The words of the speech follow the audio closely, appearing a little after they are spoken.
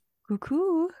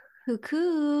Cuckoo.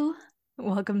 Cuckoo.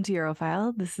 Welcome to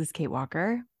Europhile. This is Kate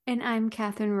Walker. And I'm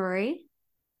Catherine Rory.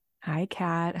 Hi,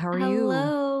 Kat. How are you?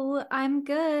 Hello, I'm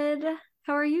good.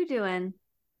 How are you doing?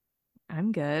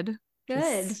 I'm good.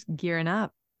 Good. Just gearing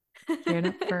up. Gearing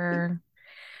up for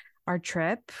our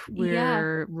trip. Yeah,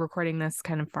 We're recording this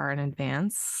kind of far in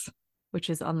advance, which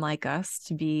is unlike us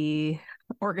to be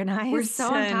we're organized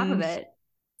so on top of and, it.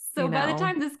 you So by the know,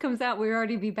 time this comes out, we'll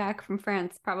already be back from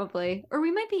France, probably. Or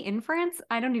we might be in France.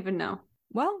 I don't even know.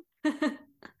 well,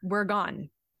 we're gone.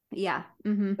 Yeah.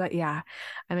 hmm But yeah,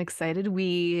 I'm excited.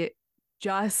 We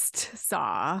just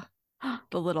saw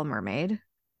The Little Mermaid,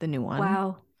 the new one.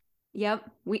 Wow. Yep.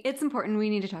 It's important. We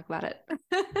need to talk about it.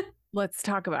 Let's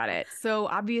talk about it. So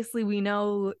obviously we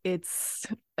know it's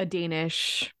a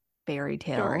Danish fairy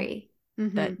tale Story.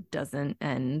 hmm that doesn't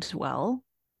end well.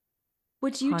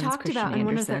 Which you Hans talked Christian about in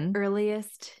one of the Andersen.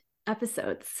 earliest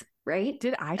episodes, right?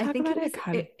 Did I I talk think about it it? was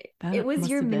God, it that was must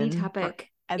your have mini been topic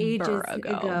forever ages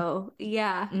ago. ago.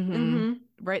 Yeah. hmm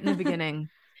Right in the beginning.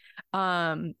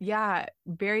 Yeah,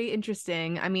 very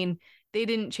interesting. I mean, they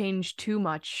didn't change too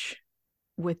much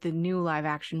with the new live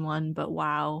action one, but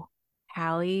wow,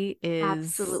 Hallie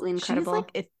Absolutely she's like incredible.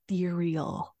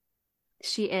 ethereal.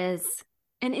 She is.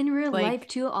 And in real life Like,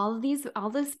 too, all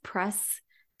this press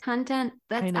content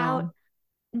I that's know, out,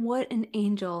 what an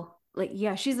angel. Like,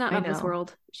 yeah, she's not I of this know.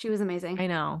 world. She was amazing. I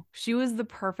know. She was the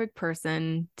perfect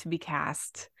person to be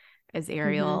cast as hmm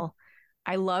Ariel.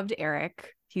 I loved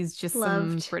Eric. He's just some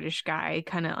Loved. British guy,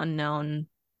 kind of unknown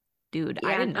dude. I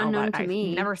Yeah, didn't know about unknown to I've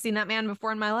me. never seen that man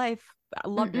before in my life. I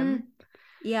loved him. Mm-mm.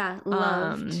 Yeah,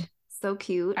 Um, loved. So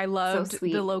cute, I so loved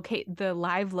sweet. the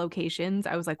live locations.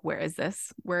 I was like, where is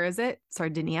this? Where is it?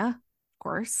 Sardinia, of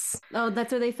course. Oh,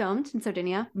 that's where they filmed in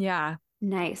Sardinia. Yeah.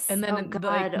 Nice. And Oh then like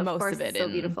God, of most course, of it's it so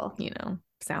in, beautiful.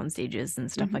 sound stages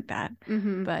and stuff hmm like that.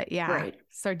 hmm But yeah, Right.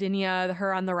 Sardinia,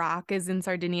 her on the rock is in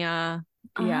Sardinia.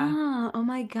 Yeah. Oh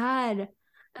my God.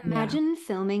 Yeah. Imagine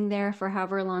filming there for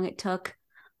however long it took.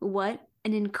 What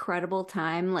an incredible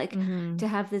time. Like hmm to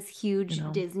have this You huge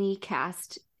know, Disney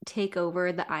cast take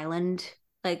over the island.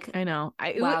 Like, I know.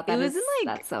 wow, It was in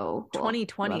that's like so cool.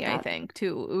 I love 2020, I that. think,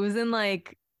 too. It was in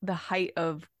like the height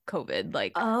of COVID.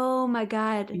 Like, Oh my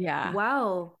God. yeah.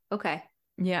 Wow. Okay.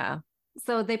 Yeah.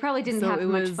 So they probably didn't So it have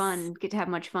much was, fun, get to have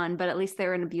much fun, but at least they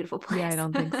were in a beautiful yeah, I place.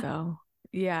 don't think so.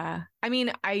 Yeah. I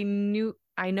mean, I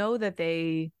know that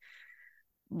they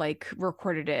like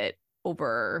recorded it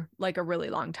over like a really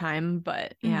long time,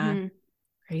 but yeah, hmm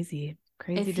crazy,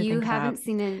 crazy If to you think haven't about.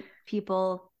 seen it,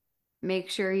 people, make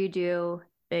sure you do.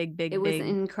 Big, It big, was big,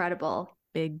 incredible.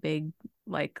 big,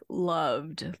 like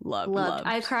loved, loved, Loved.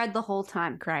 I loved. cried the whole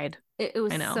time. Cried. It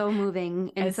was I know. so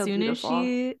moving and As so soon as beautiful.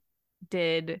 she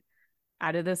did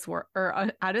Out of This World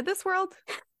or Out of This World,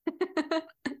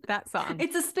 that song.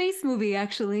 It's a space movie,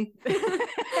 actually.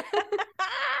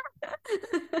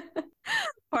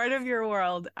 Part of your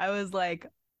world. I was like,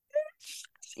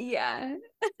 Yeah.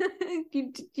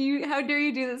 How dare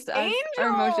you do this to us, our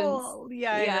emotions? Angel.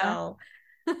 Yeah, I Yeah. know.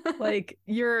 Like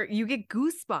you get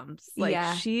goosebumps. Like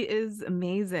Yeah. she is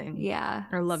amazing. Yeah.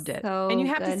 I loved it. And you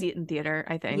So have to see good. it in theater,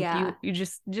 I think. Yeah. You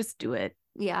just do it.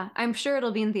 Yeah. I'm sure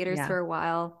it'll be in theaters Yeah. for a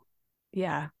while.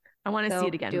 Yeah. I want to see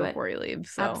it So again do it. before you leave.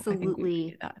 So I think we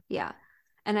should do Absolutely. that. Yeah.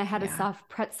 And I had a Yeah. soft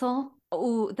pretzel.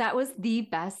 Oh, that was the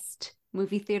best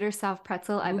movie theater soft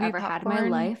pretzel I've Movie ever had in my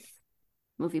popcorn. life.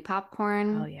 Movie Hell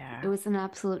popcorn. It yeah. was an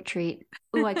absolute treat.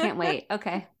 Oh, I can't wait.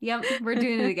 Okay. Yep. We're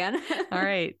doing it again. All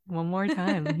right. One more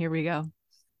time. Here we go.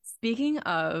 Speaking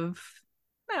of,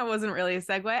 that wasn't really a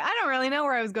segue. I don't really know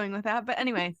where I was going with that. But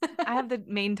anyway, I have the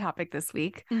main topic this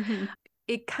week. hmm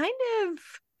It kind of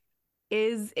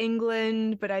is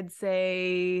England, but I'd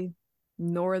say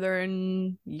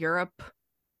Northern Europe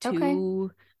Okay.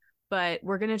 too. But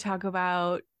we're going to talk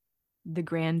about the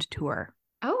Grand Tour.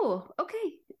 Oh,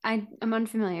 okay. I'm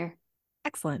unfamiliar.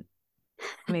 Excellent.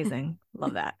 Amazing.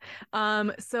 Love that.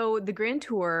 So the Grand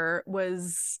Tour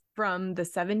was from the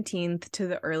 17th to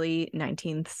the early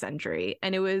 19th century,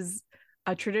 and it was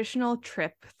a traditional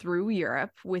trip through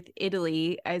Europe with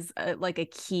Italy as like a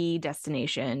key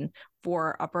destination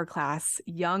for upper class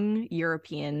young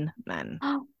European men.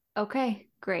 Oh, okay.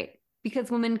 Great.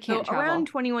 Because women So can't around travel.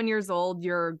 21 years old,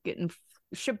 you're getting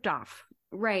shipped off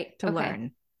Right. to Okay.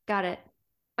 learn, Got it.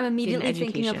 I'm get an immediately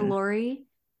thinking of education. Lori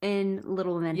in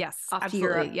Little Women, Yes, off to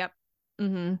absolutely. Europe. Yep.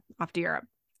 Off to Europe.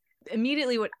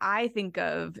 Immediately, what I think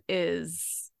of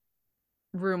is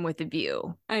Room with a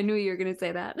View. I knew you were going to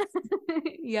say that.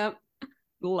 Yep.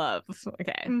 Love.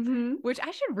 Okay. hmm Which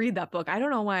I should read that book. I don't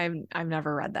know why I've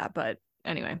never read that, but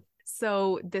anyway.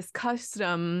 So this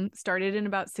custom started in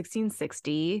about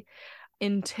 1660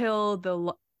 until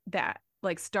the that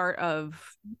like start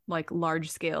of like large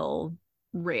scale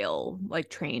rail, like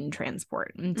train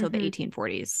transport until the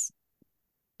 1840s.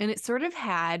 And it sort of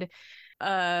had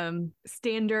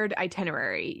standard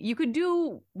itinerary. You could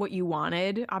do what you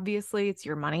wanted. Obviously, it's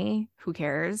your money. Who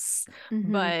cares?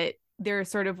 But there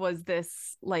sort of was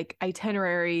this like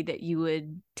itinerary that you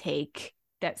would take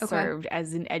that served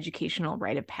as an educational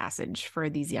rite of passage for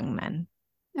these young men.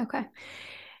 Okay.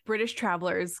 British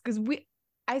travelers, because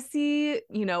I see,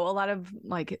 you know, a lot of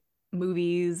like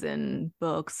movies and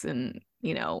books and,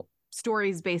 you know,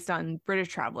 stories based on British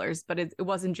travelers, but it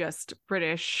wasn't just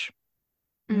British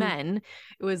men.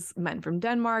 It was men from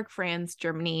Denmark, France,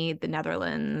 Germany, the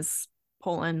Netherlands,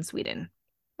 Poland, Sweden.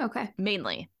 Okay.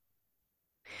 Mainly.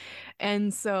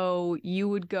 And so you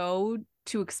would go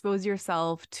to expose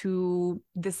yourself to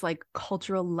this like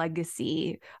cultural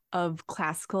legacy of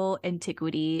classical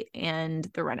antiquity and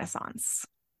the Renaissance.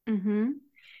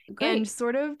 And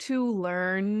sort of to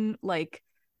learn like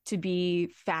to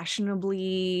be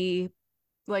fashionably,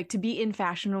 like to be in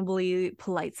fashionably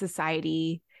polite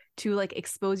society, to like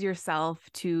expose yourself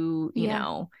to, you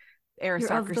know,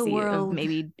 aristocracy of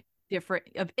maybe different,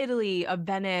 of Italy, of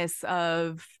Venice,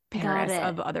 of Paris,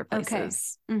 of other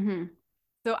places.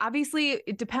 So obviously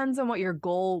it depends on what your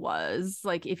goal was,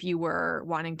 like if you were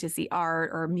wanting to see art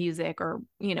or music or,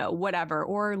 you know, whatever,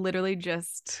 or literally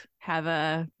just have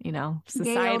a, you know,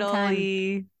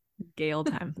 societally gay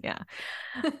old time. Yeah.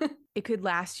 It could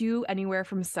last you anywhere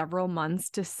from several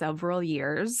months to several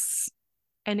years.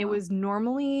 And it was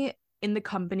normally in the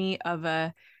company of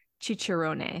a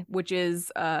cicerone, which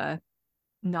is a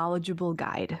knowledgeable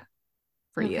guide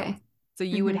for you. So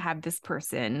you would have this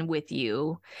person with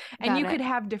you, and you could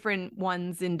have different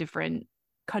ones in different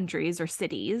countries or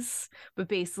cities, but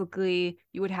basically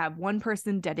you would have one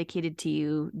person dedicated to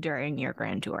you during your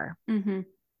grand tour.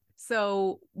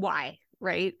 So why?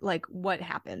 Right? Like what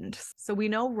happened? So we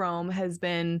know Rome has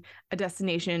been a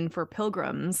destination for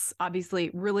pilgrims, obviously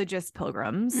religious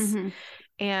pilgrims.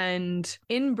 And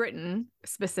in Britain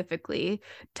specifically,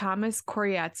 Thomas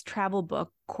Coryat's travel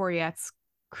book, Coryat's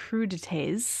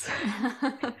Crudités,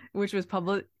 which was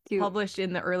published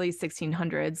in the early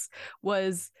 1600s,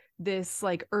 was this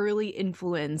like early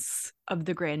influence of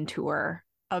the Grand Tour,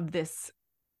 of this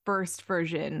first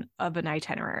version of an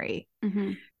itinerary.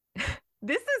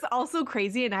 This is also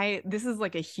crazy, and this is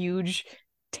like a huge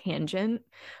tangent,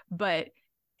 but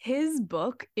his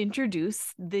book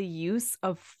introduced the use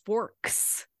of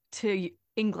forks to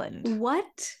England.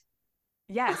 What?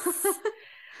 Yes.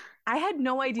 I had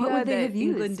no idea that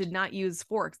England did not use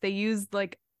forks. They used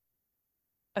like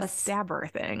a stabber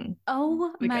thing.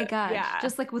 Oh like my gosh. Yeah.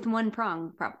 Just like with one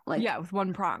prong, like. Yeah, with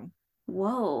one prong.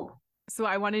 Whoa. So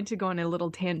I wanted to go on a little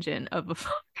tangent of a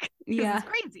fork. Yeah. It's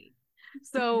crazy.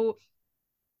 So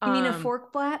you mean a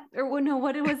fork blat? Or no,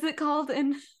 what was it called?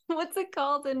 What's it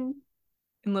called in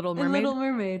Little Mermaid? In Little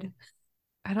Mermaid.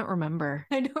 I don't remember.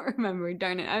 I don't remember.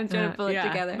 Darn it. I'm trying to pull it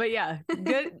together. But yeah,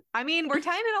 good. I mean, we're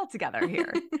tying it all together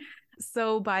here.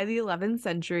 So by the 11th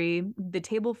century, the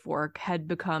table fork had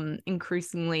become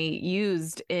increasingly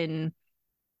used in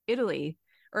Italy,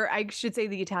 or I should say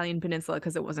the Italian peninsula,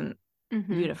 because it wasn't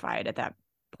unified at that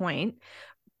point,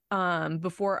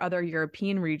 before other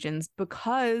European regions,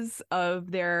 because of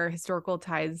their historical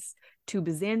ties to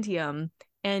Byzantium,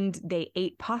 and they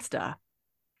ate pasta.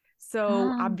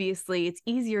 So obviously it's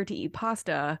easier to eat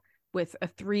pasta with a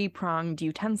 3-pronged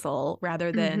utensil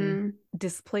rather than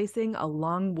displacing a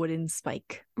long wooden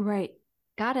spike. Right.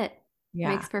 Got it. Yeah.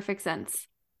 Makes perfect sense.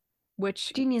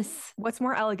 Which, genius. What's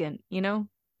more elegant, you know?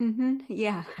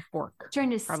 Yeah. A fork. Trying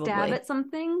to stab at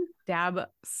something? Stab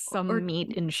some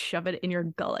meat and shove it in your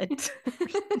gullet.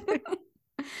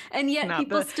 And yet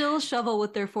people still shovel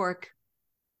with their fork.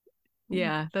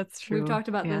 Yeah, that's true. We've talked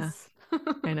about this.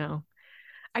 I know.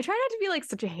 I try not to be like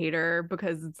such a hater,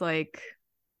 because it's like,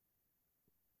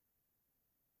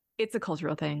 it's a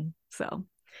cultural thing. So,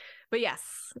 but yes,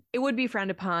 it would be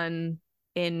frowned upon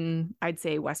in, I'd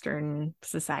say, Western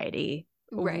society,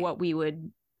 what we would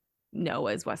know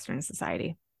as Western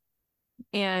society.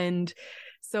 And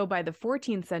so by the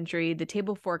 14th century, the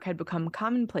table fork had become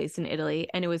commonplace in Italy,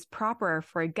 and it was proper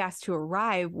for a guest to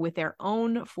arrive with their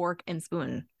own fork and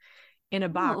spoon in a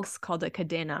box called a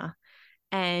cadena.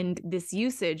 And this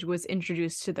usage was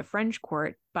introduced to the French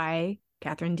court by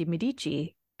Catherine de'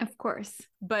 Medici. Of course.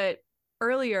 But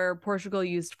earlier, Portugal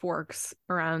used forks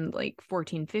around like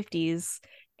 1450s.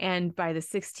 And by the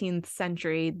 16th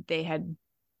century,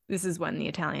 this is when the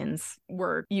Italians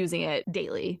were using it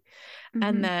daily.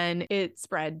 And then it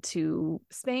spread to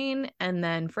Spain and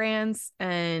then France.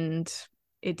 And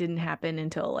it didn't happen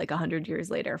until like 100 years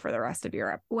later for the rest of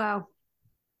Europe. Wow.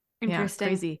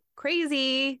 Interesting. Yeah,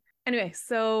 crazy. Anyway,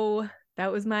 so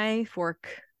that was my fork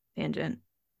tangent.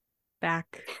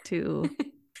 Back to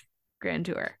Grand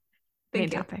Tour. Main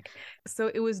topic.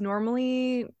 So it was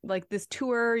normally like this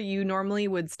tour, you normally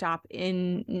would stop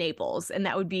in Naples, and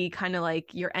that would be kind of like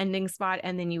your ending spot.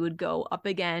 And then you would go up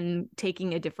again,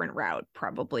 taking a different route,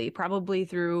 probably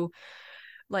through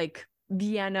like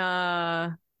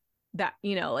Vienna, that,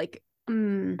 like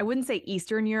I wouldn't say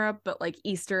Eastern Europe, but like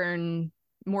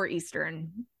more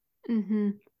Eastern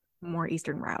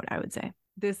route, I would say.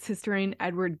 This historian,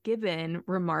 Edward Gibbon,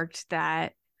 remarked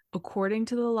that according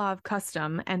to the law of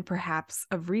custom and perhaps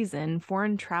of reason,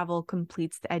 foreign travel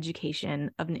completes the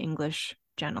education of an English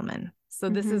gentleman. So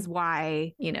this is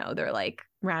why, they're like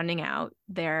rounding out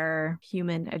their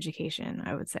human education,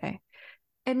 I would say.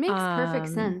 It makes perfect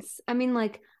sense. I mean,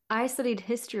 like, I studied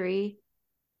history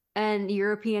and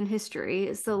European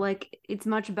history, so like it's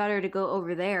much better to go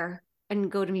over there and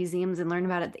go to museums and learn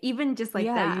about it, even just like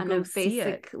that on a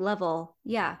basic level.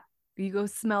 Yeah. You go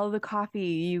smell the coffee,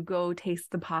 you go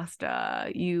taste the pasta,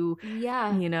 you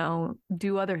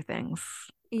do other things.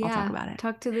 I'll talk about it.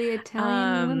 Talk to the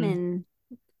Italian women.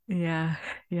 Yeah.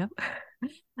 Yep.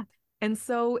 And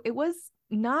so it was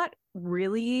not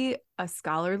really a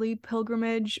scholarly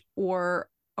pilgrimage or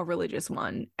a religious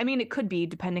one. I mean, it could be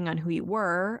depending on who you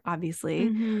were,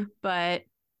 obviously, but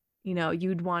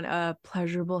you'd want a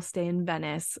pleasurable stay in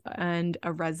Venice and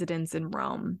a residence in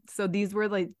Rome. So these were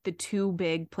like the two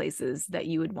big places that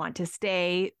you would want to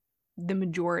stay the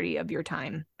majority of your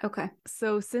time. Okay.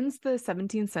 So since the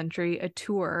 17th century, a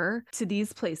tour to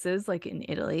these places, like in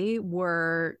Italy,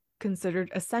 were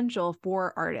considered essential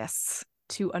for artists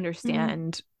to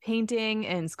understand painting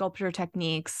and sculpture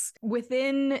techniques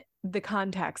within the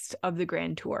context of the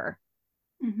Grand Tour.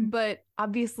 But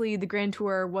obviously the Grand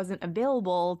Tour wasn't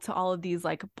available to all of these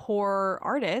like poor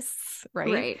artists,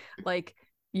 right? Like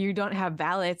you don't have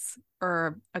valets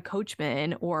or a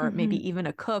coachman or maybe even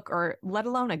a cook or let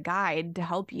alone a guide to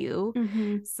help you.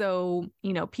 So,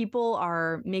 people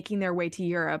are making their way to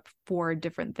Europe for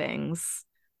different things,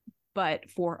 but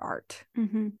for art.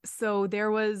 So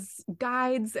there was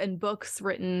guides and books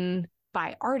written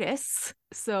by artists.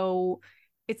 So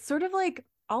it's sort of like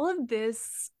all of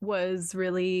this was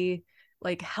really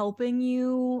like helping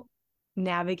you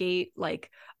navigate, like,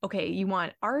 okay, you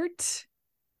want art,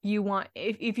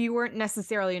 if you weren't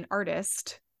necessarily an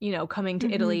artist, coming to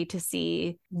Italy to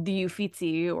see the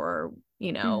Uffizi or,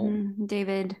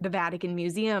 David, the Vatican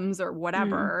museums or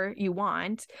whatever you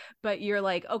want, but you're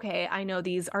like, okay, I know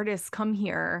these artists come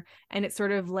here, and it's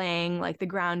sort of laying like the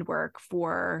groundwork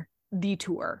for the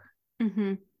tour.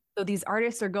 So these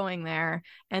artists are going there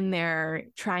and they're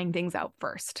trying things out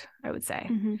first, I would say.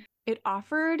 It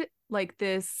offered like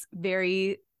this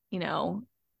very,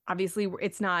 obviously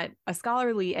it's not a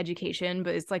scholarly education,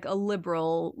 but it's like a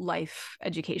liberal life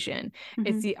education.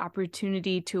 It's the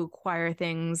opportunity to acquire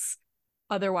things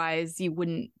otherwise you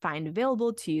wouldn't find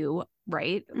available to you,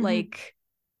 right? Like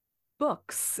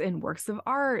books and works of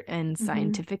art and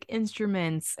scientific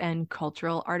instruments and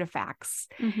cultural artifacts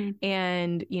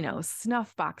and,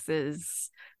 snuff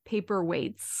boxes,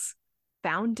 paperweights,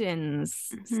 fountains,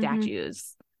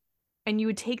 statues. And you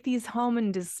would take these home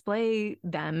and display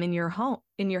them in your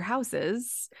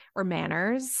houses or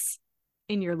manors,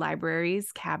 in your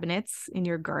libraries, cabinets, in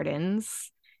your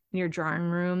gardens, in your drawing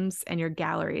rooms, and your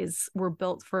galleries were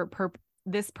built for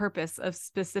this purpose of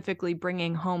specifically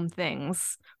bringing home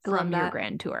things from your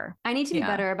Grand Tour. I need to be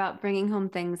better about bringing home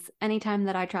things anytime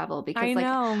that I travel, because I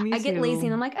know, I get lazy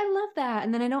and I'm like, I love that,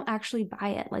 and then I don't actually buy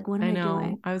it. Like, what am I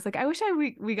doing? I was like, I wish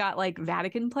we got like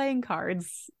Vatican playing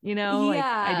cards, like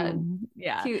I do,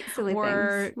 cute silly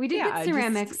things. We did get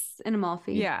ceramics in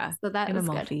Amalfi, so that was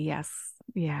good. Yes,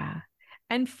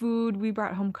 and food. We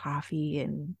brought home coffee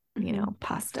and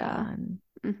pasta and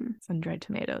sun-dried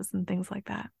tomatoes and things like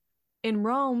that. In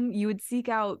Rome, you would seek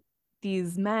out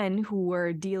these men who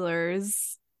were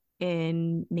dealers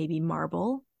in maybe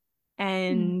marble.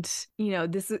 And,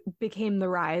 this became the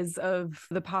rise of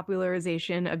the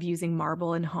popularization of using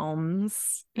marble in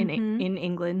homes in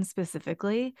England specific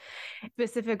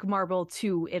marble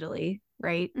to Italy,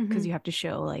 right? Because you have to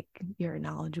show like you're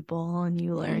knowledgeable and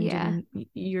you learned and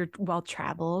you're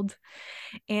well-traveled.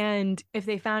 And if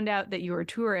they found out that you were a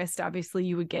tourist, obviously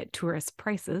you would get tourist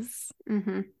prices.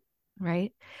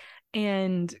 Right.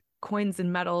 And coins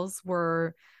and medals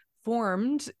were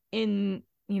formed in,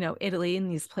 Italy, in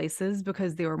these places,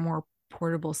 because they were more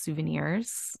portable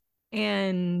souvenirs.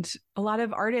 And a lot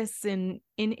of artists in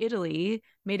Italy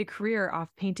made a career off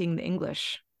painting the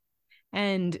English,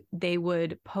 and they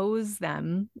would pose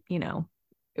them,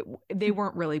 they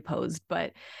weren't really posed,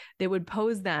 but they would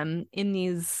pose them in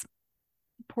these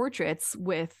portraits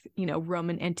with,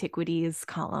 Roman antiquities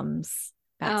columns,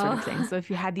 that sort of thing. So if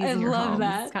you had these I in your love home,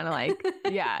 that. it's kind of like,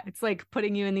 yeah, it's like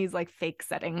putting you in these like fake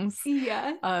settings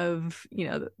Yeah. of,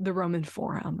 the Roman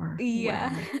Forum or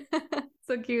Yeah. whatever.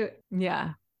 So cute.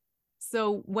 Yeah.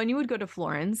 So when you would go to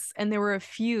Florence, and there were a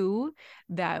few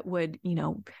that would,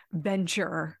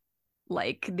 venture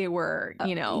like they were,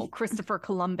 Christopher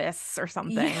Columbus or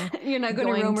something. Yeah. You're not going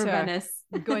to Rome or Venice.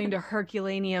 Going to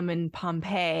Herculaneum and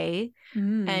Pompeii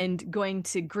and going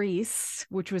to Greece,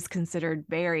 which was considered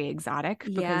very exotic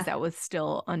because that was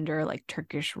still under like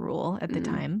Turkish rule at the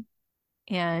time.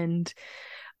 And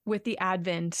with the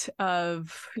advent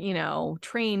of,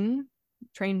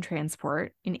 train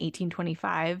transport in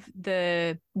 1825,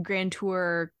 the Grand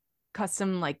Tour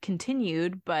custom like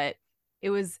continued, but it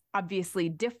was obviously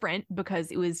different because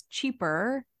it was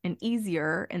cheaper and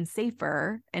easier and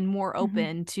safer and more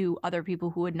open to other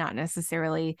people who would not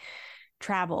necessarily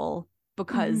travel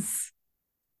because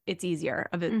it's easier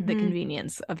of the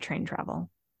convenience of train travel.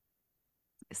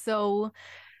 So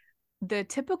the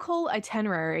typical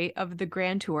itinerary of the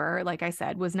Grand Tour, like I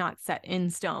said, was not set in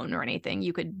stone or anything.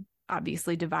 You could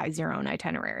obviously devise your own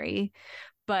itinerary,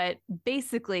 but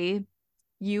basically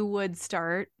you would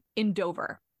start in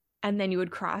Dover, and then you would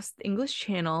cross the English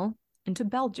Channel into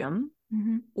Belgium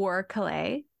or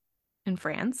Calais in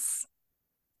France.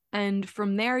 And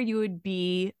from there, you would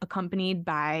be accompanied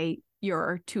by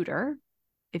your tutor,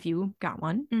 if you got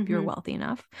one, if you're wealthy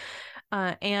enough,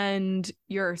 and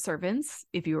your servants,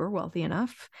 if you were wealthy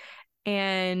enough.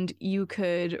 And you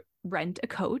could rent a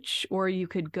coach, or you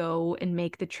could go and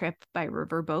make the trip by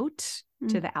riverboat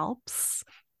to the Alps,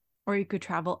 or you could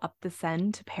travel up the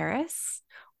Seine to Paris,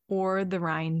 or the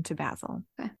Rhine to Basel.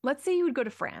 Okay. Let's say you would go to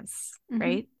France,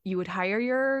 right? You would hire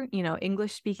your,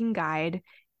 English speaking guide.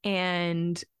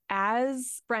 And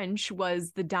as French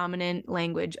was the dominant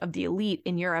language of the elite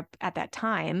in Europe at that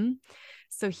time,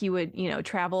 so he would,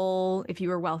 travel, if you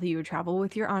were wealthy, you would travel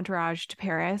with your entourage to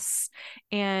Paris,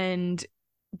 and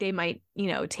they might,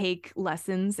 take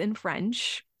lessons in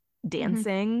French,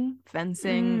 dancing,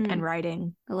 fencing, and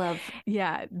writing. I love.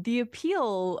 Yeah. The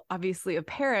appeal, obviously, of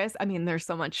Paris, I mean, there's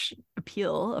so much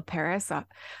appeal of Paris,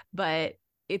 but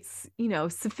it's,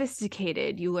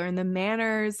 sophisticated. You learn the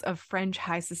manners of French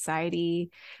high society,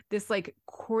 this like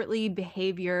courtly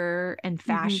behavior and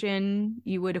fashion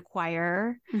you would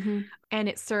acquire. And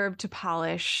it served to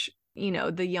polish,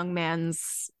 the young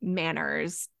man's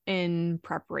manners in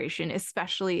preparation,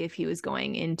 especially if he was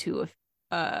going into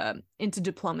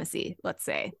diplomacy, let's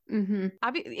say.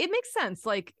 It makes sense.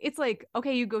 Like, it's like,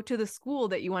 okay, you go to the school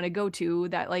that you want to go to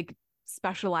that like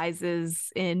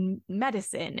specializes in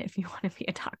medicine if you want to be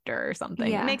a doctor or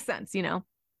something. It makes sense,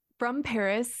 From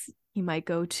Paris, you might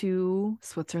go to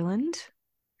Switzerland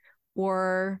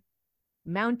or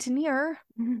mountaineer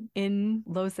in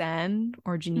Lausanne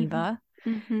or Geneva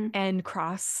and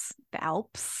cross the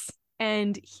Alps.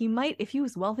 And he might, if he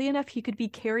was wealthy enough, he could be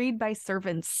carried by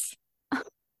servants.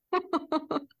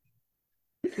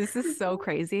 This is so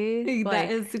crazy.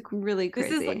 That is really crazy.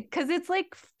 This is because it's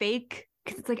like fake.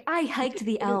 It's like, I hiked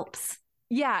the Alps.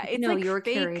 Yeah, it's like you're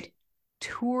fake carried.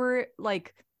 Tour,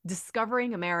 like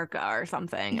discovering America or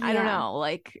something. I don't know.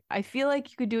 Like, I feel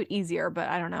like you could do it easier, but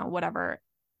I don't know. Whatever.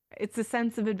 It's a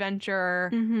sense of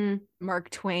adventure, Mark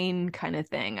Twain kind of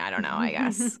thing. I don't know, I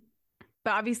guess.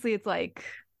 But obviously it's like,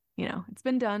 it's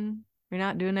been done. You're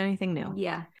not doing anything new.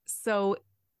 Yeah. So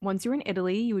once you were in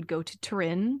Italy, you would go to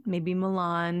Turin, maybe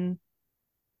Milan,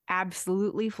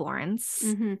 absolutely Florence,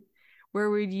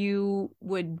 where you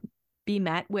would be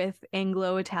met with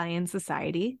Anglo-Italian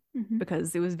society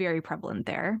because it was very prevalent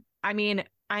there. I mean,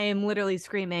 I am literally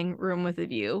screaming Room with a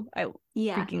View. I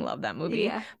freaking love that movie.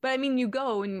 Yeah. But I mean, you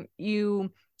go and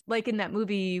you, like in that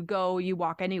movie, you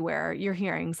walk anywhere, you're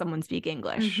hearing someone speak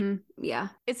English. Yeah.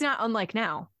 It's not unlike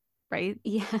now, right?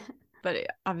 Yeah. But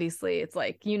obviously it's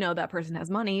like, that person has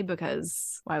money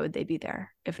because why would they be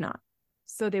there if not?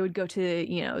 So they would go to,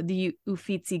 the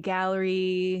Uffizi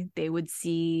Gallery. They would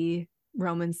see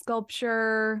Roman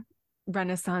sculpture,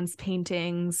 Renaissance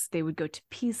paintings. They would go to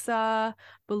Pisa,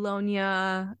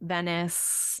 Bologna,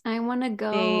 Venice. I want to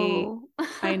go.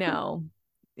 I know.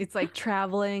 It's like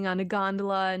traveling on a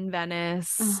gondola in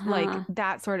Venice, like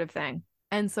that sort of thing.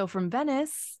 And so from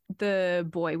Venice, the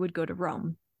boy would go to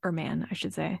Rome, or man, I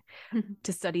should say,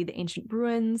 to study the ancient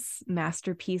ruins,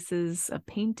 masterpieces of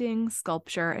painting,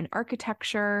 sculpture, and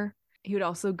architecture. He would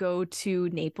also go to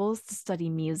Naples to study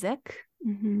music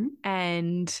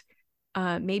and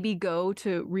maybe go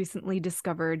to recently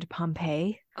discovered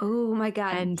Pompeii. Oh my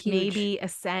God. And huge. maybe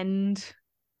ascend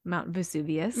Mount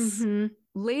Vesuvius. Mm-hmm.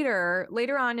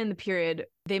 Later on in the period,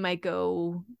 they might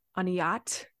go on a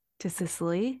yacht to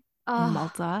Sicily,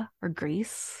 Malta, or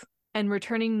Greece. And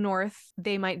returning north,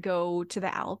 they might go to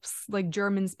the Alps, like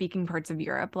German-speaking parts of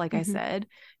Europe, like I said,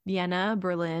 Vienna,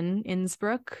 Berlin,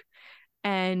 Innsbruck.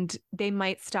 And they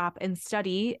might stop and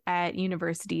study at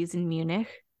universities in Munich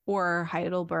or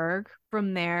Heidelberg.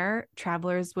 From there,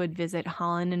 travelers would visit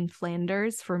Holland and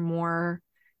Flanders for more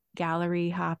gallery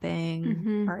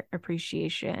hopping, art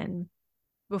appreciation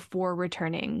before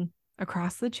returning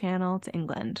across the channel to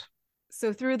England.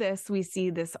 So through this, we see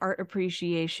this art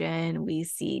appreciation, we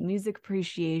see music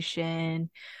appreciation,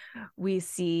 we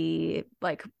see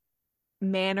like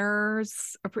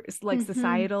manners, like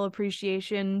societal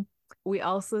appreciation. We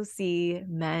also see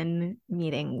men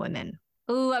meeting women.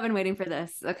 Oh, I've been waiting for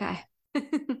this. Okay.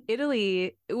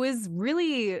 Italy, it was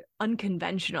really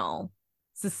unconventional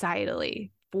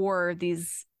societally for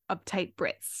these uptight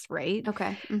Brits, right?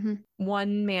 Okay.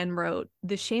 One man wrote,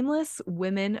 "The shameless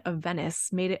women of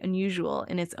Venice made it unusual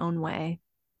in its own way.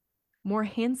 More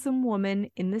handsome woman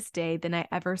in this day than I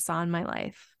ever saw in my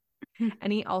life."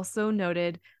 And he also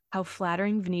noted how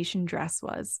flattering Venetian dress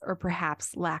was, or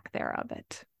perhaps lack thereof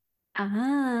it.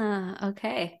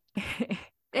 Okay.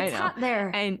 It's hot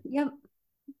there. And yep.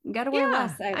 Gotta wear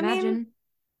less, I imagine. Mean,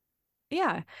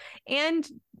 yeah. And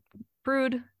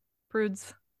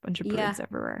prudes. Bunch of prudes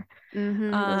everywhere. Those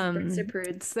Brits are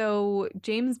prudes. So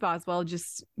James Boswell,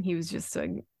 he was just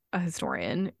a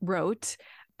historian, wrote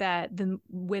that the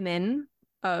women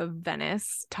of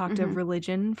Venice talked of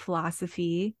religion,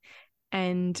 philosophy,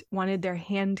 and wanted their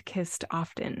hand kissed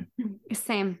often.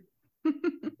 Same.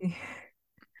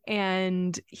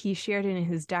 And he shared in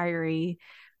his diary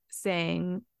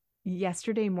saying,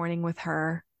 "Yesterday morning with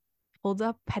her, pulled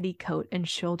up petticoat and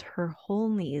showed her whole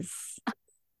knees."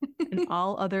 And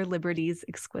all other liberties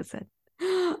exquisite.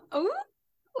 Oh,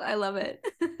 I love it.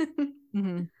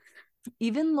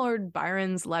 Even Lord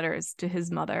Byron's letters to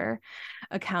his mother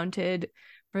accounted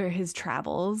for his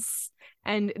travels,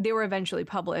 and they were eventually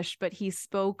published, but he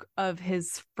spoke of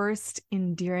his first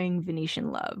endearing Venetian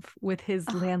love with his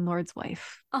landlord's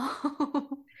wife.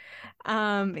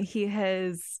 He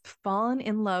has fallen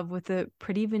in love with a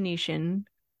pretty Venetian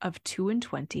of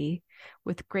 22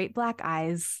 with great black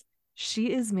eyes.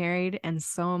 She is married, and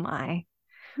so am I.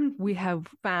 We have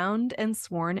found and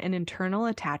sworn an eternal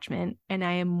attachment, and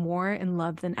I am more in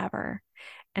love than ever.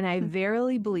 And I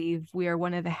verily believe we are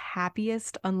one of the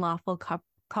happiest unlawful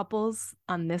couples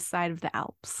on this side of the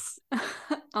Alps.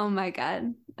 Oh my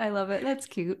God. I love it. That's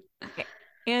cute.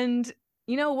 And,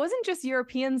 it wasn't just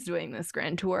Europeans doing this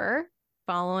grand tour.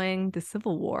 Following the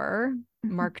Civil War,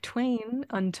 Mark Twain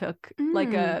undertook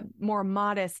like a more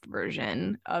modest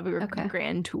version of a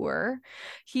grand tour.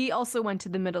 He also went to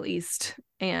the Middle East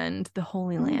and the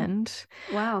Holy Land.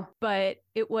 Wow. But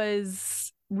it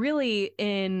was really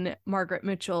in Margaret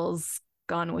Mitchell's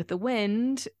Gone with the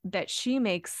Wind that she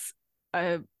makes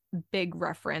a big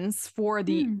reference for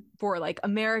like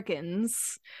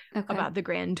Americans about the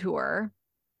grand tour.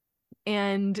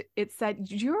 And it said,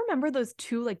 do you remember those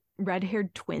two like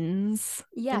red-haired twins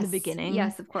in the beginning?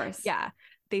 Yes, of course. Yeah.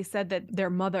 They said that their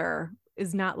mother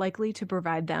is not likely to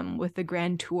provide them with the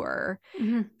grand tour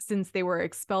since they were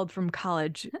expelled from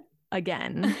college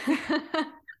again.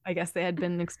 I guess they had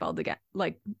been expelled again,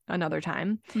 like another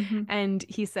time. And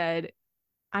he said,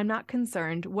 "I'm not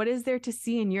concerned. What is there to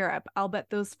see in Europe? I'll bet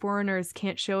those foreigners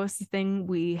can't show us a thing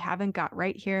we haven't got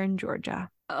right here in Georgia."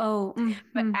 Oh,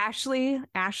 but Ashley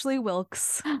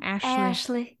Wilkes,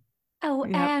 Ashley. Oh,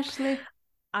 yep. Ashley.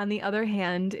 On the other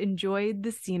hand, enjoyed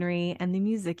the scenery and the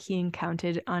music he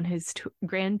encountered on his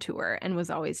grand tour and was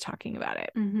always talking about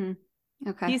it.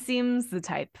 Okay. He seems the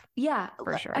type. Yeah,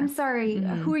 for sure. I'm sorry.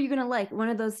 Who are you gonna like? One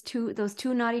of those two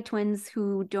naughty twins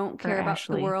who don't care about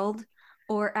the world,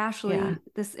 or Ashley,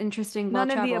 this interesting,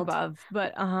 well-traveled. None of the above,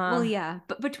 but Well, yeah,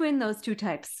 but between those two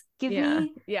types, give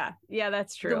me. Yeah,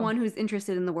 that's true. The one who's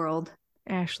interested in the world.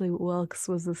 Ashley Wilkes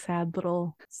was a sad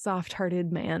little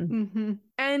soft-hearted man.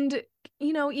 And,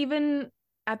 even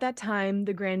at that time,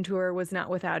 the Grand Tour was not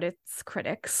without its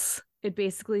critics. It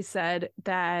basically said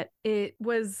that it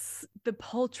was the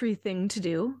paltry thing to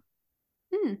do.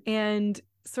 And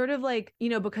sort of like,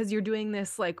 because you're doing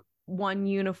this like one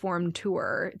uniform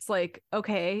tour, it's like,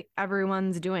 okay,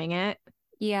 everyone's doing it.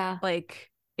 Yeah. Like,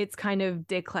 it's kind of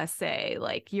déclassé.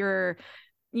 Like, you're,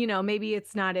 maybe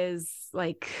it's not as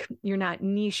like, you're not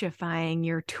nicheifying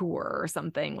your tour or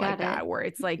something like that, where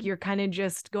it's like you're kind of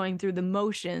just going through the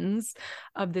motions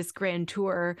of this grand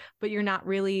tour, but you're not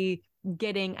really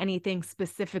getting anything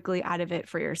specifically out of it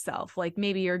for yourself. Like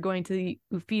maybe you're going to the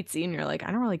Uffizi and you're like,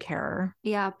 I don't really care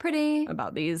pretty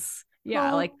about these. Yeah,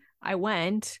 well, like I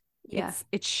went, yeah.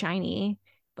 it's shiny,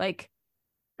 like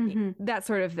Mm-hmm. that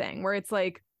sort of thing, where it's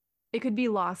like it could be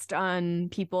lost on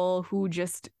people who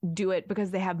just do it because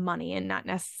they have money and not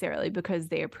necessarily because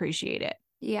they appreciate it.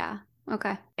 Yeah.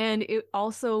 Okay. And it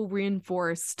also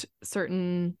reinforced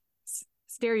certain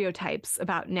stereotypes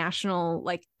about national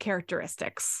like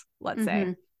characteristics, let's say.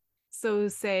 Mm-hmm. So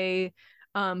say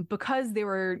because they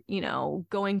were,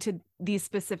 going to these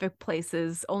specific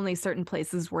places, only certain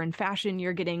places were in fashion,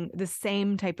 you're getting the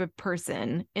same type of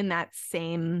person in that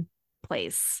same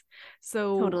place.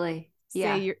 So Totally.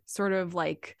 say you're sort of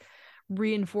like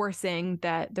reinforcing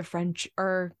that the French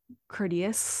are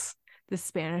courteous, the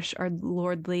Spanish are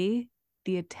lordly,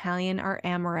 the Italian are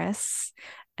amorous,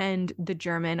 and the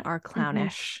German are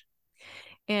clownish.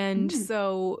 And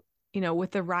so,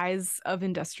 with the rise of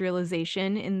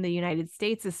industrialization in the United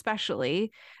States,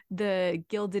 especially, the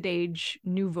Gilded Age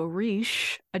Nouveau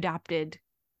Riche adopted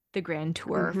the Grand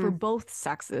Tour for both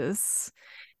sexes.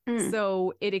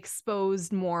 So it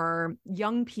exposed more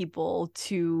young people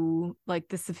to like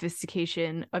the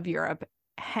sophistication of Europe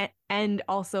and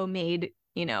also made,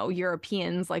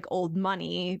 Europeans like old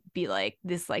money be like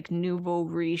this like nouveau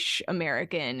riche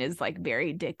American is like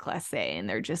very déclassé and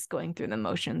they're just going through the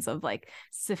motions of like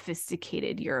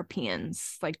sophisticated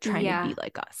Europeans like trying to be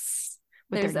like us.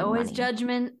 There's always money.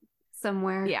 Judgment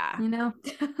somewhere. Yeah.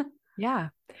 Yeah.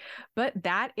 But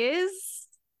that is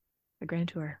the Grand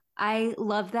Tour. I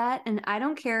love that. And I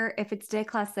don't care if it's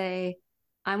déclassé.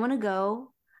 I want to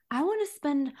go. I want to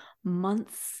spend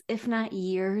months, if not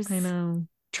years, I know,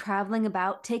 traveling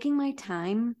about, taking my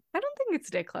time. I don't think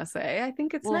it's déclassé. I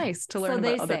think it's nice to learn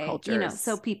about other cultures.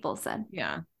 So people said.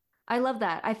 Yeah. I love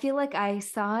that. I feel like I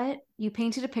saw it. You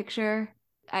painted a picture.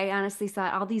 I honestly saw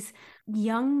all these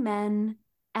young men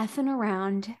effing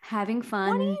around, having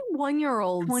fun.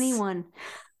 21-year-olds. 21.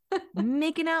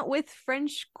 Making out with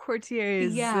French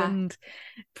courtiers and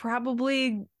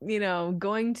probably,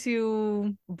 going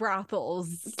to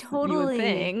brothels. Totally. You would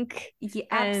think. Yeah,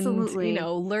 absolutely. And,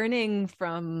 learning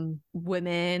from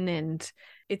women. And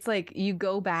it's like you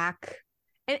go back.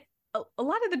 And a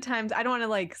lot of the times, I don't want to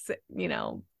like,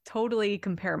 totally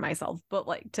compare myself, but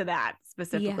like to that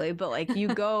specifically. Yeah. But like you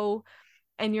go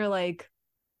and you're like,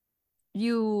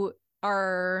 you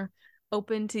are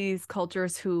open to these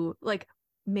cultures who like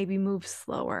maybe move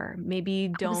slower, maybe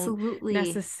don't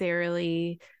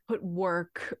necessarily put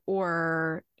work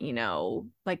or,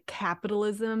 like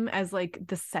capitalism as like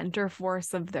the center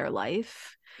force of their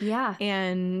life. Yeah.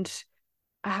 And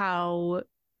how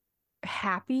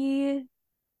happy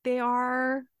they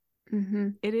are.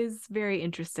 It is very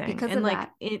interesting. Because and of like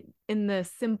that. In the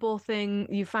simple thing,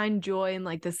 you find joy in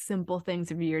like the simple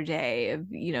things of your day of,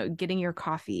 getting your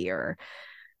coffee or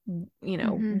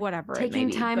whatever taking it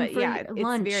may be. time but for yeah,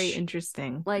 lunch. It's very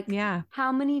interesting. Like, yeah,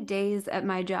 how many days at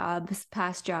my jobs,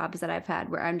 past jobs that I've had,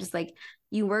 where I'm just like,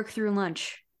 you work through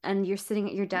lunch and you're sitting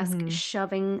at your desk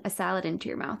shoving a salad into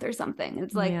your mouth or something.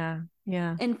 It's like,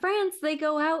 yeah. In France, they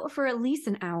go out for at least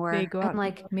an hour. They go out, and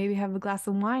like maybe have a glass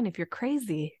of wine if you're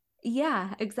crazy.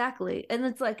 Yeah, exactly. And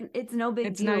it's like, it's no big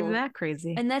deal. It's not even that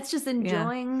crazy. And that's just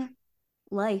enjoying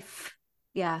life.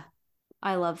 Yeah.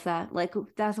 I love that. Like,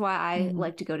 that's why I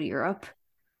like to go to Europe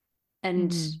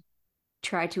and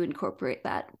try to incorporate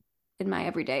that in my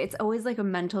everyday. It's always like a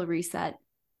mental reset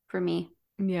for me.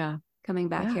 Yeah. Coming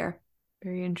back here.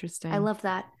 Very interesting. I love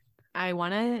that. I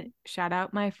want to shout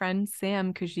out my friend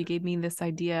Sam because she gave me this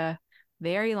idea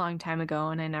very long time ago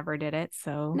and I never did it.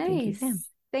 So Thank you, Sam.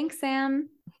 Thanks, Sam.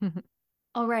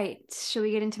 All right. Shall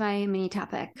we get into my mini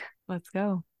topic? Let's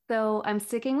go. So I'm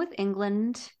sticking with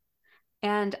England.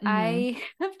 And I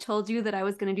have told you that I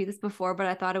was going to do this before, but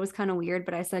I thought it was kind of weird.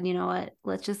 But I said, you know what?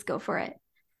 Let's just go for it.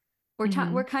 We're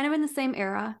kind of in the same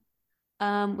era.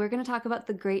 We're going to talk about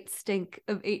the Great Stink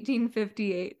of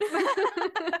 1858.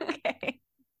 Okay.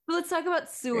 So let's talk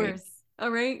about sewers. Great.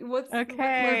 All right. What's more fun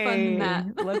than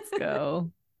that? Let's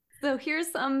go. So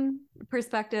here's some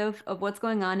perspective of what's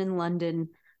going on in London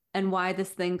and why this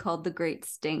thing called the Great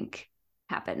Stink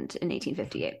happened in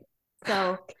 1858.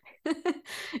 So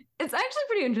it's actually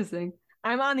pretty interesting.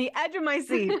 I'm on the edge of my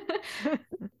seat.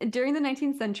 During the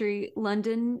 19th century,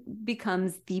 London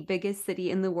becomes the biggest city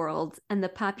in the world, and the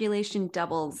population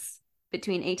doubles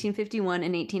between 1851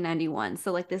 and 1891.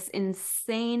 So like this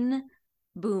insane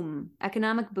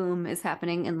economic boom is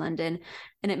happening in London,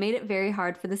 and it made it very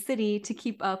hard for the city to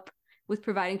keep up with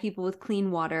providing people with clean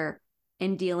water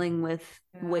and dealing with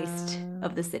waste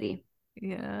of the city.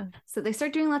 Yeah. So they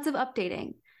start doing lots of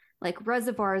updating. Like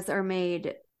reservoirs are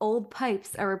made, old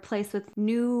pipes are replaced with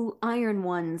new iron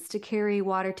ones to carry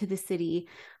water to the city.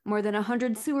 More than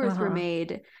 100 sewers were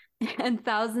made, and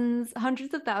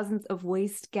hundreds of thousands of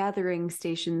waste gathering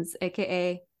stations,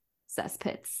 aka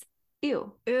cesspits.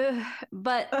 Ew. Ugh.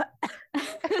 But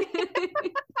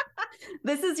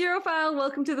this is Europhile.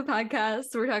 Welcome to the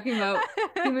podcast. We're talking about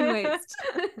human waste.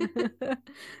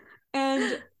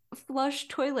 And flush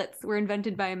toilets were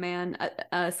invented by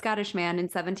a Scottish man in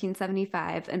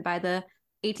 1775, and by the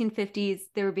 1850s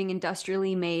they were being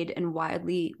industrially made and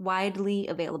widely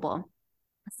available.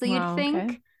 So you'd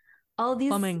think all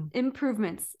these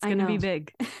improvements, it's gonna be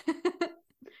big.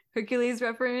 Hercules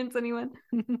reference, anyone?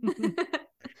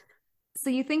 So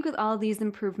you think with all these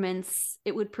improvements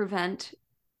it would prevent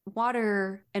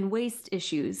water and waste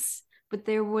issues, but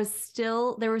there were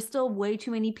still way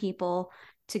too many people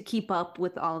to keep up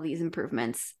with all these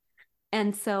improvements.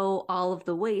 And so all of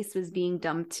the waste was being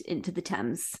dumped into the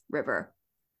Thames River.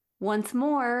 Once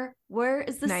more, where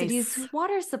is the city's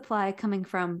water supply coming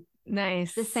from?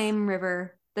 Nice. The same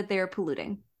river that they are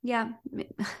polluting. Yeah.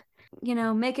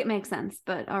 Make it make sense,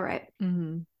 but all right.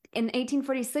 Mm-hmm. In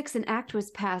 1846, an act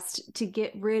was passed to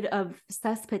get rid of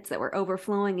cesspits that were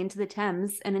overflowing into the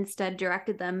Thames and instead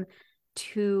directed them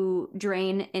to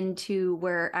drain into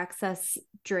where excess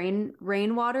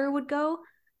rainwater would go.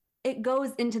 It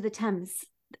goes into the Thames.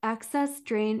 Excess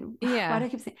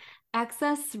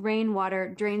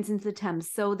rainwater drains into the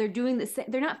Thames. So they're doing the same.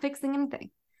 They're not fixing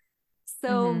anything.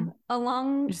 So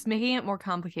just making it more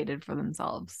complicated for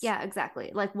themselves. Yeah,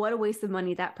 exactly. Like what a waste of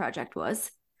money that project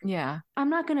was. Yeah. I'm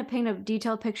not going to paint a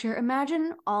detailed picture.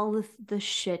 Imagine all of the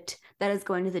shit that is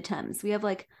going to the Thames. We have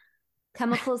like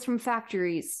chemicals from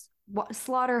factories,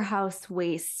 slaughterhouse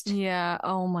waste. Yeah.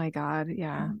 Oh my God.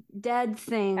 Yeah. Dead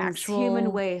things,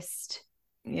 human waste.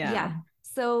 Yeah.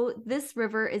 So this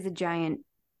river is a giant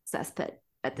cesspit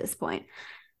at this point.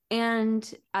 And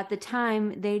at the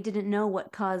time, they didn't know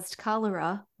what caused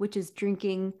cholera, which is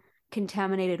drinking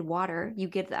contaminated water. You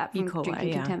get that from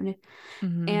drinking contaminated.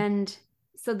 Mm-hmm. And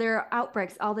so there are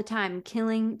outbreaks all the time,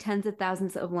 killing tens of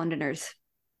thousands of Londoners.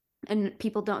 And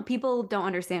people don't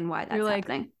understand why that's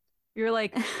happening. You're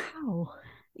like, how?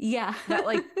 Yeah. That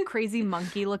like crazy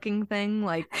monkey looking thing,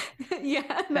 like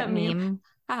yeah, that meme.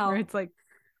 How? Where it's like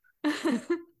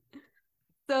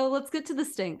So let's get to the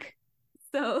stink.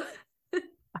 So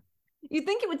you'd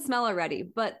think it would smell already,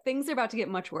 but things are about to get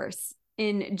much worse.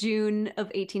 In June of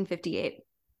 1858,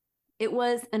 it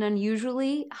was an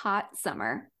unusually hot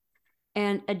summer,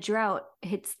 and a drought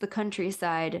hits the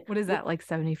countryside. What is that, like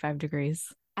 75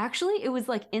 degrees? Actually, it was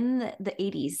like in the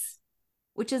 80s,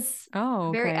 which is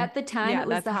very, at the time, it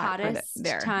was the hottest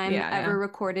time ever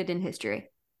recorded in history.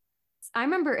 I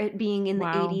remember it being in the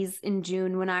 80s in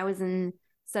June when I was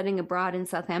studying abroad in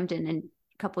Southampton in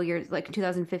a couple years, like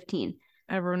 2015.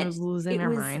 Everyone was losing their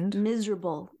mind. It was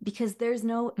miserable because there's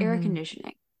no air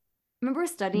conditioning. I remember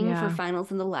studying for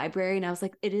finals in the library, and I was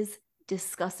like, it is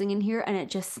disgusting in here, and it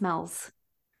just smells.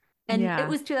 And it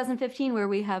was 2015 where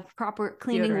we have proper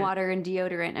cleaning water and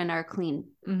deodorant and are clean.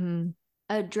 Mm-hmm.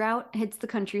 A drought hits the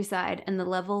countryside, and the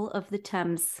level of the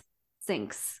Thames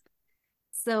sinks.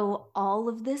 So all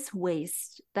of this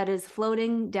waste that is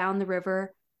floating down the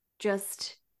river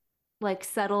just like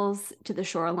settles to the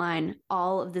shoreline,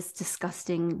 all of this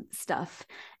disgusting stuff.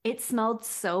 It smelled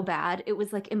so bad. It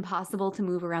was like impossible to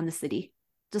move around the city.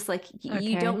 Just like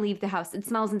you don't leave the house. It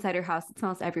smells inside your house. It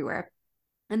smells everywhere.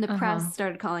 And the press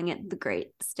started calling it the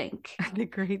Great Stink. The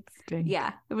Great Stink.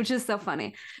 Yeah, which is so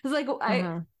funny. It's like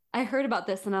I heard about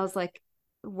this and I was like,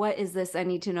 what is this? I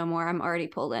need to know more. I'm already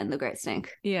pulled in. The Great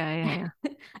Stink. Yeah.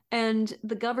 And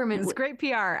the government... It's great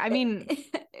PR. I mean...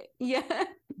 yeah.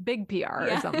 Big PR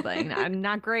or something. I'm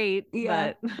not great,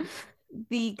 but...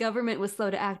 The government was slow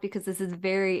to act because this is a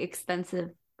very expensive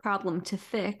problem to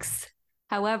fix.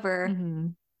 However,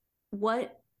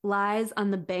 what lies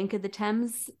on the bank of the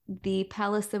Thames? The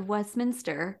Palace of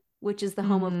Westminster, which is the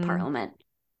home of Parliament.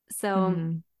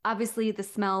 So obviously the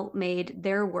smell made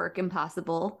their work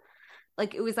impossible.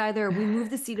 Like it was either we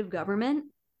move the seat of government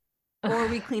or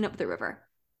we clean up the river.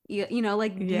 You know,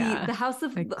 like the House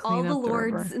of all the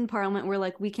Lords in Parliament were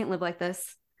like, we can't live like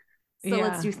this. So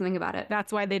let's do something about it.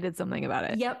 That's why they did something about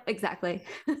it. Yep, exactly.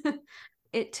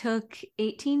 It took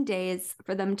 18 days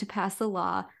for them to pass a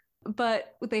law,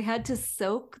 but they had to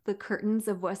soak the curtains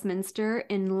of Westminster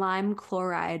in lime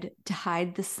chloride to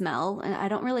hide the smell. And I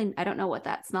don't know what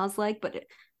that smells like, but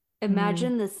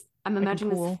imagine this. I'm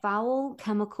imagining this foul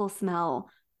chemical smell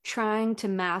trying to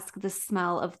mask the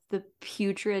smell of the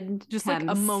putrid just Thames.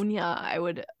 Like ammonia, I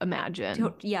would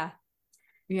imagine. Yeah.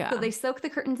 Yeah. So they soak the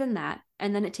curtains in that,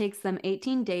 and then it takes them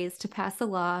 18 days to pass a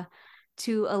law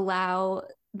to allow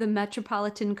the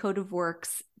Metropolitan Code of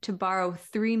Works to borrow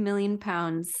 £3 million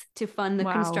to fund the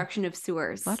construction of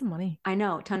sewers. A lot of money. I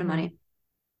know, a ton of money.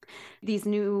 These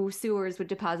new sewers would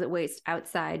deposit waste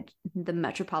outside the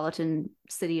metropolitan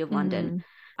city of London.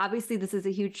 Obviously, this is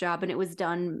a huge job, and it was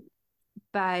done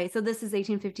so this is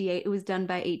 1858. It was done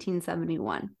by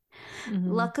 1871.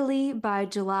 Luckily, by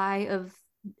July of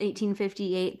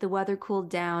 1858, the weather cooled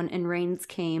down and rains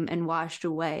came and washed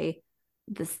away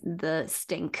the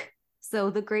stink. So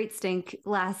the Great Stink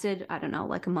lasted, I don't know,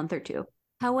 like a month or two.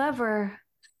 However,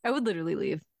 I would literally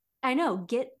leave. I know,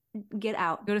 get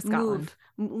out. Go to Scotland.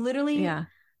 Move. Literally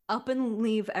up and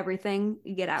leave everything,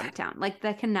 get out of town. Like,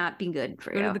 that cannot be good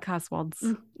for you. Go to the Cotswolds.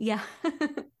 Yeah.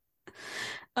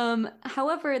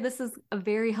 However, this is a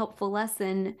very helpful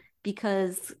lesson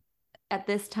because at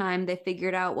this time they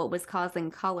figured out what was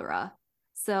causing cholera.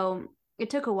 So it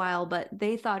took a while, but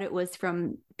they thought it was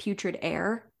from putrid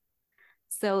air.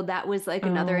 So that was like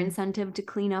another incentive to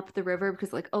clean up the river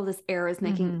because, like, oh, this air is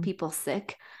making people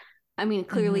sick. I mean,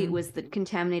 clearly it was the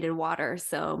contaminated water.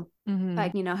 So by,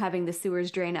 having the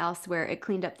sewers drain elsewhere, it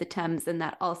cleaned up the Thames, and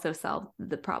that also solved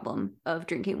the problem of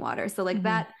drinking water. So like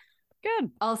that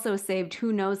also saved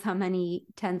who knows how many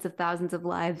tens of thousands of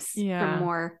lives from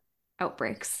more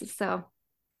outbreaks. So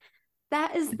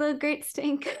that is the Great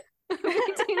Stink of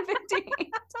 1858.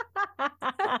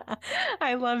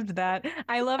 I loved that.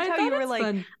 I loved how you were like,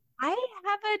 fun. I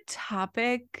have a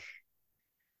topic,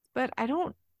 but I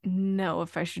don't know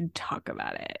if I should talk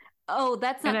about it. Oh,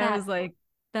 that's not that. I was like,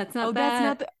 that's not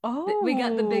that. That's not the, we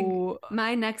got the big,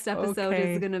 my next episode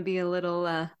is going to be a little,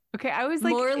 okay. I was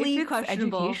like, morally if it's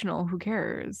questionable. Educational, who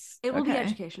cares? It will be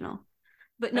educational.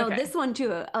 But no, this one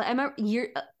too. I remember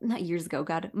not years ago,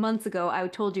 months ago, I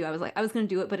told you, I was like, I was going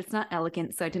to do it, but it's not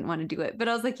elegant. So I didn't want to do it. But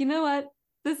I was like, you know what?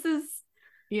 This is.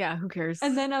 Yeah, who cares?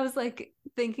 And then I was like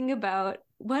thinking about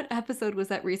what episode was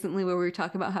that recently where we were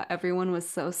talking about how everyone was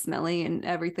so smelly and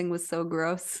everything was so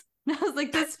gross. And I was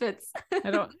like, this fits.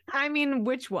 I mean,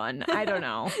 which one? I don't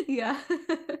know. Yeah.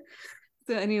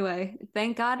 So anyway,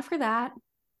 thank God for that.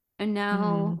 And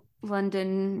now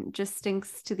London just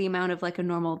stinks to the amount of like a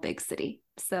normal big city.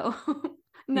 So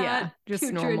not just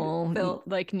normal filth.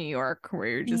 Like New York, where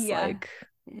you're just like,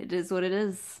 it is what it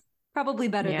is. Probably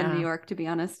better than New York, to be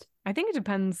honest. I think it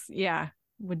depends. Yeah,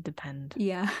 would depend.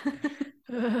 Yeah.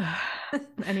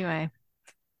 Anyway,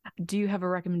 do you have a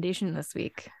recommendation this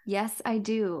week? Yes, I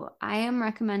do. I am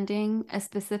recommending a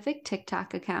specific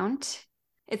TikTok account.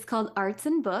 It's called Arts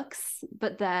and Books,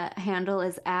 but the handle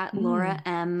is at Laura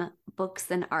M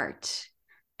Books and Art.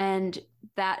 And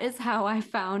that is how I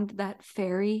found that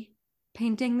fairy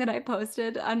painting that I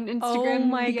posted on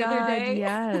Instagram the other day.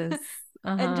 Yes.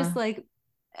 And just like,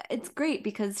 it's great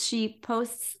because she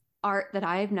posts art that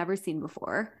I've never seen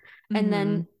before and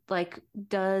then like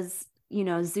does,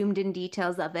 zoomed in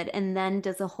details of it and then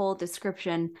does a whole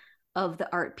description of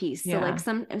the art piece. So like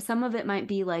some of it might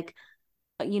be like,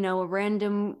 a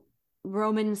random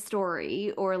Roman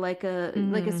story or like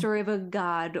a story of a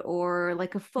god or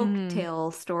like a folk tale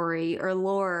story or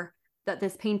lore that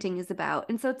this painting is about.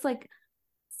 And so it's like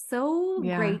so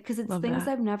great because it's things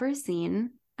I've never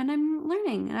seen. And I'm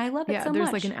learning and I love it so much. Yeah,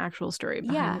 there's like an actual story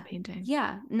behind the painting.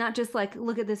 Yeah, not just like,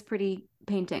 look at this pretty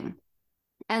painting.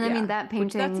 And I mean, that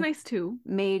painting, that's nice too,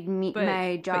 made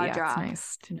my jaw drop. It's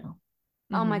nice to know.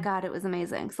 Oh my God, it was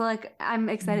amazing. So like, I'm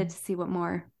excited to see what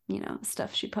more,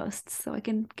 stuff she posts so I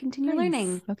can continue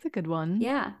learning. That's a good one.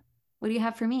 Yeah. What do you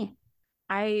have for me?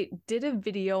 I did a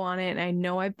video on it and I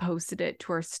know I posted it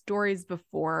to our stories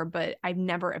before, but I've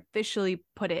never officially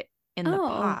put it in the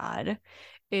pod.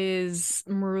 Is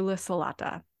marula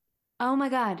salata. Oh my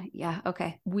God. Yeah.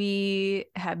 Okay. We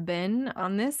have been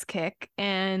on this kick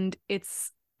and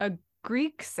it's a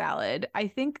Greek salad. I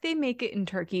think they make it in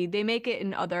Turkey. They make it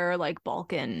in other like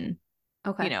Balkan,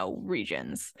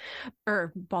 regions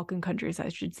or Balkan countries, I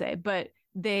should say. But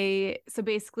so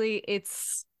basically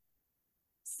it's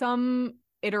some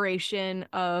iteration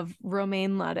of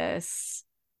romaine lettuce,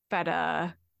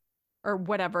 feta, or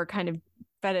whatever kind of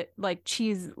feta, like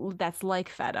cheese that's like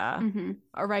feta,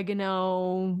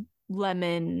 oregano,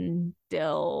 lemon,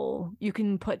 dill. You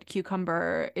can put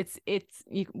cucumber. It's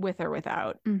with or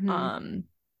without.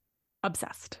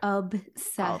 Obsessed. Olive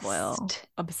oil.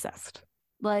 Obsessed.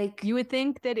 Like, you would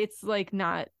think that it's like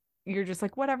not. You're just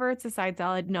like, whatever. It's a side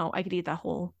salad. No, I could eat the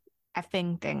whole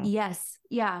effing thing. Yes.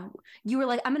 Yeah. You were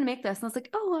like, I'm gonna make this, and I was like,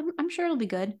 oh, I'm sure it'll be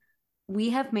good. We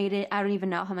have made it, I don't even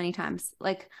know how many times.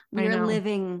 Like, we are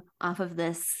living off of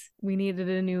this. We needed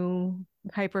a new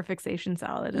hyperfixation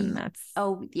salad, and that's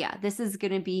oh yeah, this is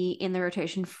gonna be in the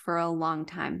rotation for a long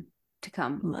time to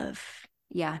come. love.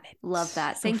 Yeah, love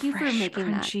that. So Thank you for fresh, making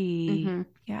crunchy. that.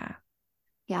 Yeah.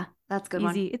 Yeah, that's a good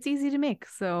Easy. one. It's easy to make.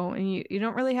 So, and you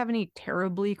don't really have any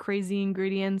terribly crazy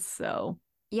ingredients. So,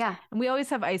 Yeah. and we always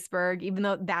have iceberg, even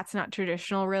though that's not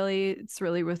traditional, really. It's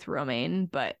really with romaine,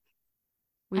 but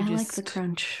we I just like the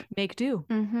crunch. make do.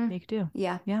 Mm-hmm. Make do.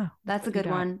 Yeah. Yeah. That's a good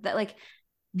one. That like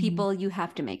people, you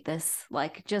have to make this.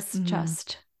 Like just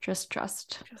trust. Just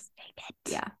make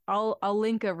it. Yeah. I'll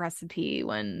link a recipe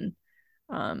when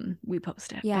we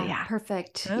post it. Yeah. But yeah.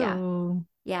 Perfect. Oh.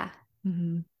 Yeah.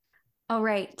 Mm-hmm. All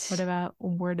right. What about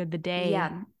word of the day?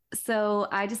 Yeah. So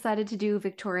I decided to do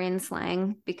Victorian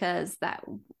slang because that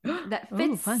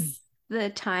fits the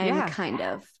time kind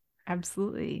of.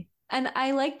 Absolutely. And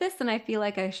I like this and I feel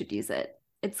like I should use it.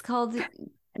 It's called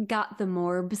got the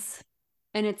morbs.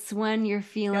 And it's when you're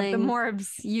feeling got the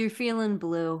morbs. You're feeling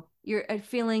blue. You're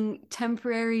feeling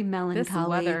temporary melancholy.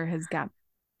 This weather has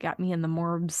got me in the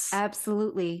morbs.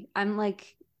 Absolutely. I'm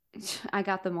like, I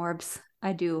got the morbs.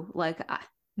 I do. Like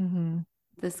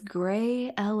this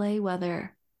gray LA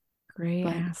weather. Gray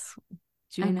ass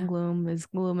doom gloom is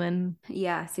glooming.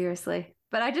 Yeah, seriously.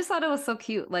 But I just thought it was so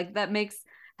cute. Like that makes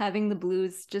having the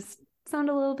blues just sound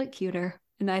a little bit cuter.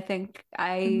 And I think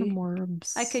the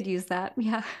morbs. I could use that.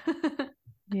 Yeah.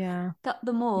 Yeah. Got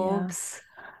the morbs.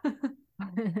 Yeah.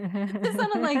 It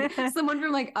sounded like someone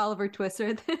from like Oliver Twist,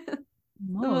 right? The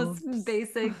most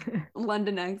basic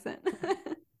London accent.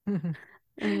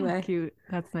 Anyway. Cute.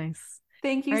 That's nice.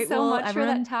 Thank you so much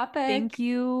everyone, for that topic. Thank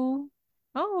you.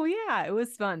 Oh yeah, it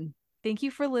was fun. Thank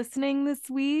you for listening this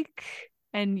week,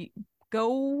 and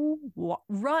go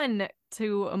run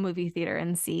to a movie theater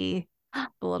and see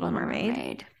The Little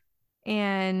Mermaid.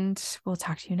 And we'll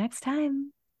talk to you next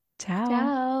time. Ciao.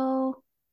 Ciao.